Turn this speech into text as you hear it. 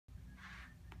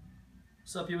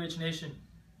What's up, UH Nation?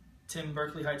 Tim,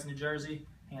 Berkeley Heights, New Jersey.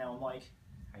 Hanging out with Mike.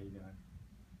 How you doing?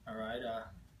 All right.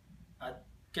 I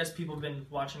guess people have been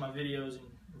watching my videos and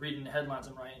reading the headlines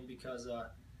I'm writing because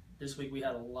this week we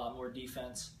had a lot more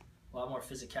defense, a lot more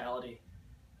physicality,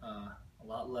 a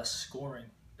lot less scoring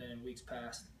than in weeks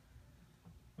past.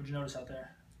 What'd you notice out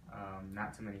there?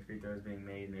 Not too many free throws being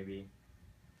made. Maybe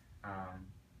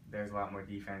there's a lot more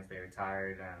defense. They were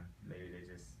tired. Maybe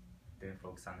they just didn't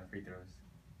focus on the free throws.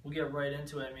 We'll get right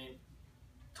into it. I mean,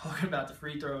 talking about the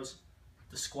free throws,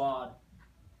 the squad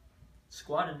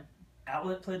and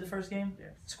Outlet played the first game.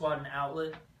 Yes. Squad and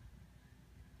Outlet.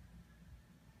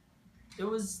 It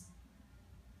was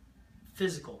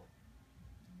physical.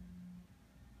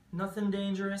 Nothing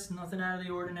dangerous, nothing out of the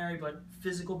ordinary, but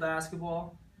physical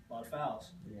basketball. A lot of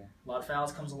fouls. Yeah. A lot of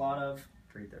fouls comes a lot of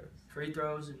Free throws. free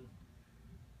throws, and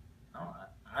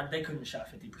they couldn't have shot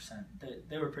 50%.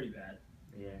 They were pretty bad.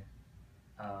 Yeah.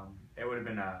 It would have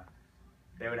been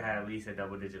they would have had at least a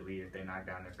double-digit lead if they knocked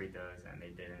down their free throws, and they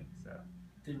didn't. So.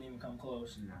 Didn't even come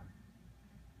close.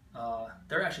 No.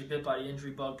 They're actually bit by the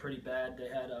injury bug pretty bad. They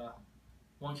had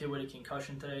one kid with a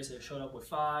concussion today, so they showed up with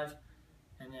 5.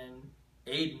 And then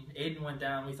Aiden went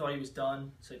down. We thought he was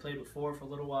done, so he played with 4 for a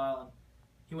little while. And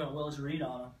he went Willis Reed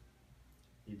on him.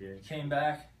 He did. He came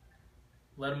back,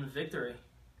 led him to victory,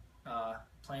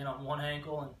 playing on one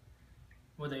ankle. And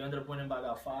they ended up winning by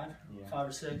about 5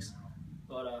 or 6.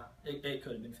 But it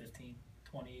could have been 15,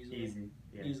 20 easily. Easy.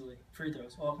 Yeah. Easily. Free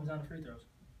throws. All comes down to free throws.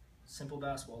 Simple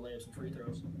basketball, layups and free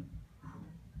throws.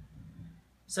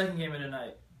 Second game of the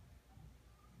night.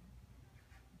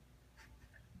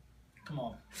 Come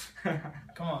on.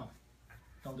 Come on.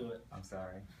 Don't do it. I'm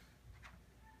sorry.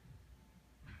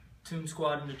 Toon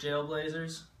Squad and the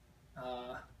Jailblazers.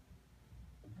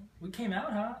 We came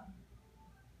out hot.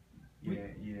 You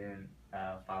didn't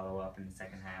follow up in the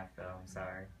second half, though. I'm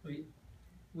sorry.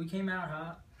 We came out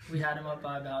hot. We had them up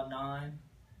by about 9.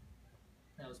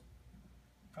 That was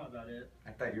probably about it.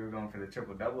 I thought you were going for the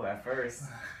triple-double at first.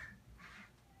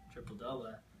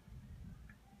 Triple-double.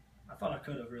 I thought I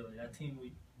could have, really. That team,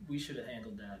 we should have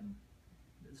handled that. And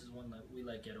this is one that we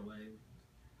let get away.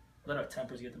 Let our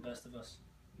tempers get the best of us.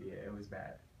 Yeah, it was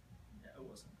bad. Yeah, it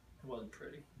wasn't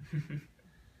pretty.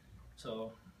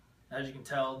 So, as you can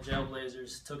tell,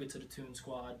 Jailblazers took it to the Toon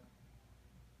Squad.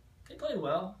 They played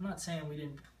well. I'm not saying we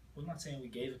didn't. I'm not saying we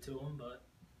gave it to them, but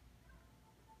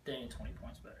they ain't 20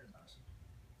 points better than us.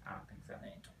 I don't think so. They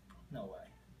ain't 20 points. No way.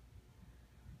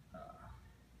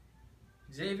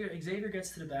 Xavier gets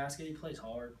to the basket. He plays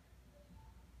hard.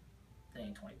 They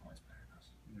ain't 20 points better than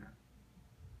us.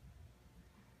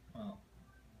 No. Well,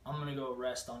 I'm gonna go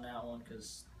rest on that one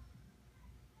because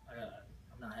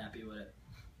I'm not happy with it.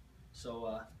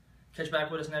 So catch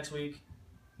back with us next week.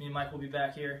 Me and Mike will be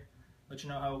back here. Let you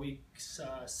know how weeks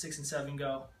 6 and 7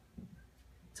 go.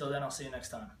 Till then, I'll see you next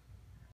time.